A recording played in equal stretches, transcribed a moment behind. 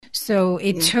So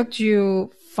it Yeah. took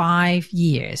you 5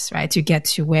 years, right, to get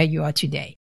to where you are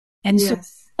today. And so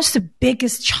Yes. what's the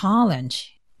biggest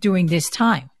challenge during this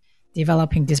time,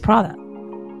 developing this product?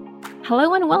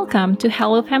 Hello and welcome to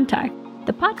Hello Femtech,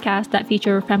 the podcast that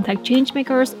features Femtech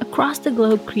changemakers across the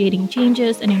globe creating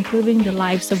changes and improving the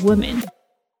lives of women.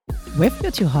 With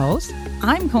your two hosts,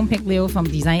 I'm Kongpik Liu from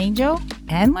Design Angel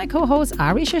and my co-host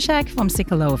Ari Shashak from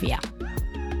Psycholovia.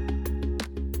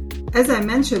 As I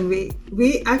mentioned,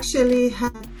 we actually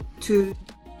had to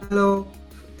develop,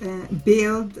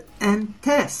 build and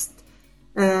test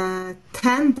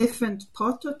 10 different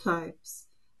prototypes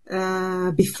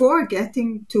before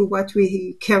getting to what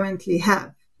we currently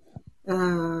have.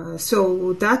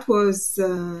 So that was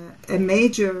a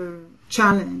major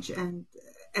challenge, and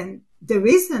the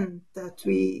reason that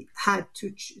we had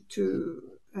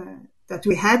that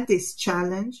we had this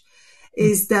challenge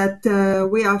is that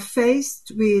we are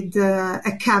faced with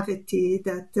a cavity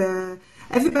that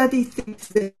everybody thinks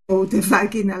they know the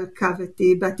vaginal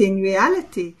cavity, but in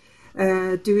reality,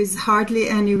 there is hardly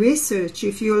any research.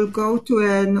 If you'll go to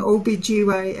an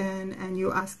OBGYN and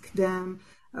you ask them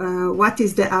what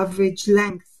is the average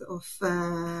length of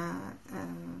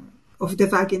the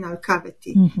vaginal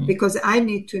cavity, because I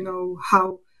need to know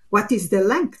what is the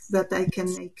length that I can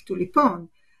make Tulipon.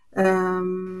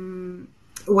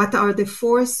 What are the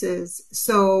forces?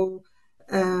 So,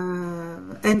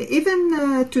 and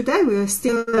even today we are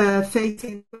still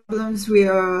facing problems. We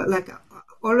are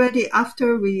already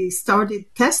after we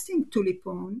started testing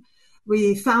Tulipon,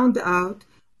 we found out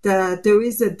that there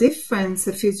is a difference,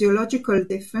 a physiological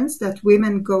difference that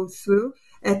women go through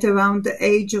at around the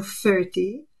age of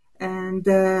 30. And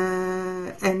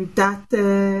that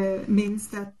means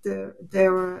that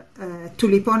their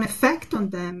Tulipon effect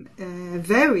on them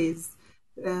varies.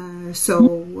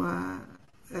 So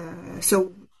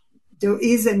there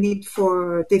is a need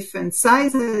for different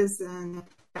sizes. And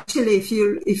actually,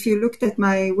 if you looked at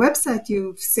my website,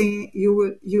 you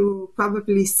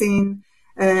probably seen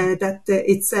that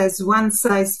it says one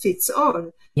size fits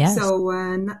all. Yes.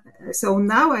 So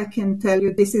now I can tell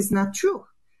you this is not true.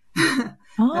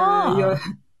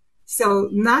 So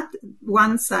not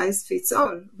one size fits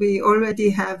all. We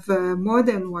already have more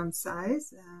than one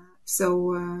size.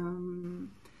 So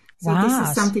this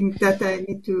is something that I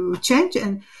need to change.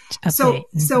 And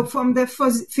so from the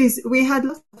we had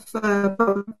lots of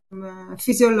problems,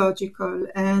 physiological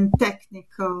and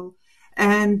technical,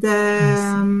 and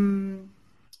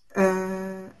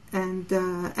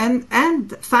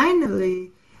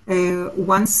finally,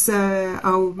 once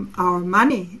our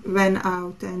money ran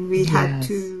out and we had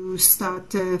to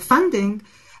start funding,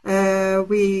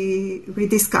 we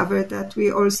discovered that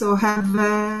we also have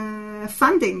a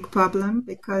funding problem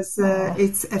because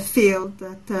it's a field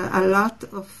that a lot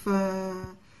of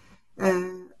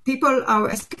people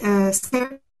are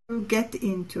scared to get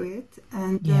into it,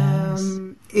 and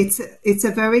it's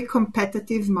a very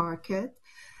competitive market.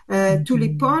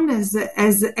 Tulipon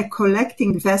as a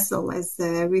collecting vessel, as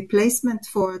a replacement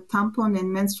for tampon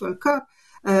and menstrual cup,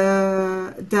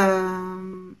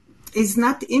 is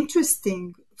not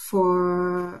interesting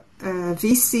for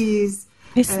VCs.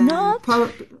 It's not?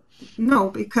 No,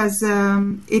 because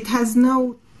it has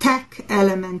no tech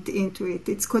element into it.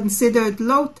 It's considered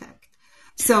low tech.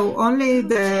 So only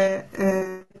the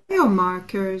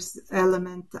biomarkers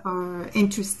element are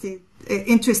interesting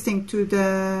to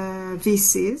the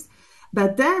VCs.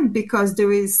 But then, because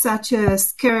there is such a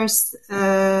scarce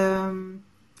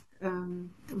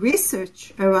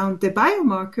research around the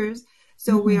biomarkers,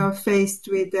 so we are faced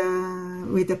with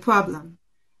a problem.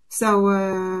 So,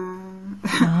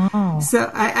 so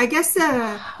I guess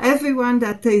everyone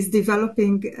that is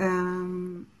developing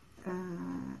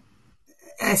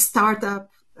a startup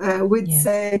would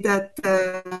say that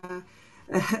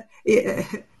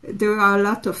there are a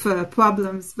lot of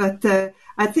problems, but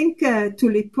I think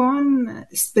Tulipon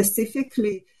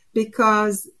specifically,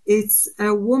 because it's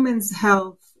a woman's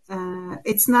health,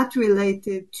 it's not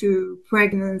related to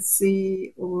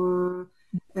pregnancy or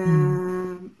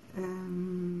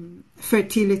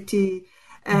fertility,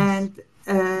 and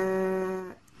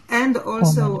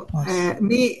also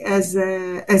me as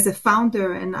a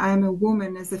founder, and I'm a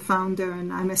woman as a founder,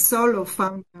 and I'm a solo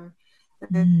founder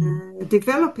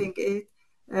developing it.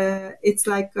 It's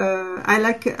like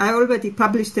I already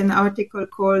published an article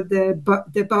called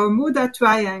the Bermuda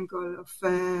Triangle of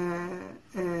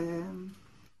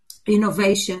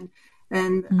innovation,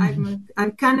 and I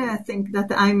kind of think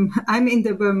that I'm in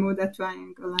the Bermuda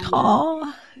Triangle.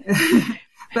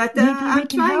 But I'm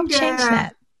trying to change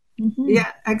that.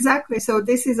 Yeah, exactly. So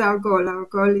this is our goal. Our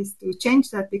goal is to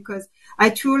change that, because I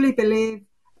truly believe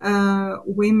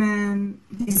women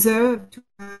deserve to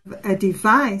have a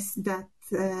device that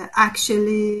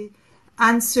actually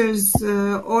answers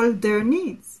all their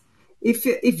needs. If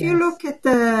you look at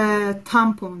the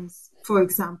tampons, for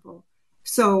example,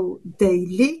 so they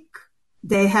leak,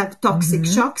 they have toxic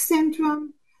shock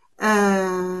syndrome.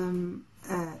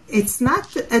 It's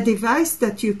not a device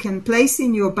that you can place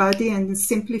in your body and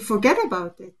simply forget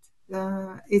about it.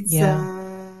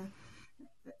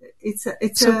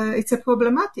 It's a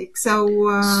problematic. So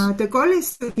the goal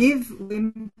is to give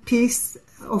women peace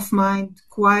of mind,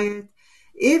 quiet,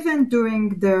 even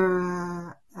during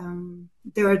their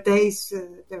days,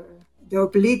 their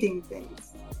bleeding days.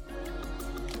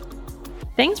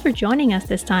 Thanks for joining us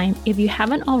this time. If you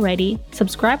haven't already,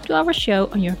 subscribe to our show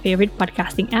on your favorite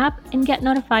podcasting app and get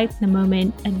notified the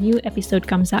moment a new episode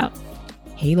comes out.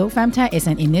 Hello Femtech is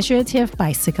an initiative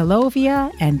by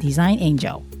Sikalovia and Design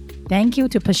Angel. Thank you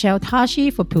to Pashel Tashi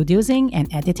for producing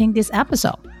and editing this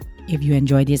episode. If you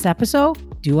enjoyed this episode,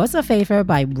 do us a favor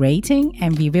by rating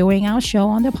and reviewing our show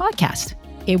on the podcast.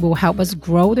 It will help us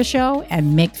grow the show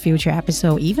and make future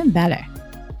episodes even better.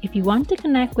 If you want to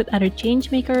connect with other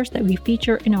changemakers that we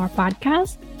feature in our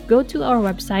podcast, go to our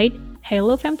website,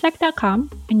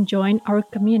 halofemtech.com, and join our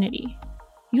community.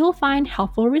 You'll find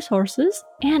helpful resources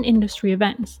and industry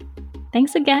events.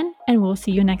 Thanks again, and we'll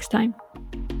see you next time.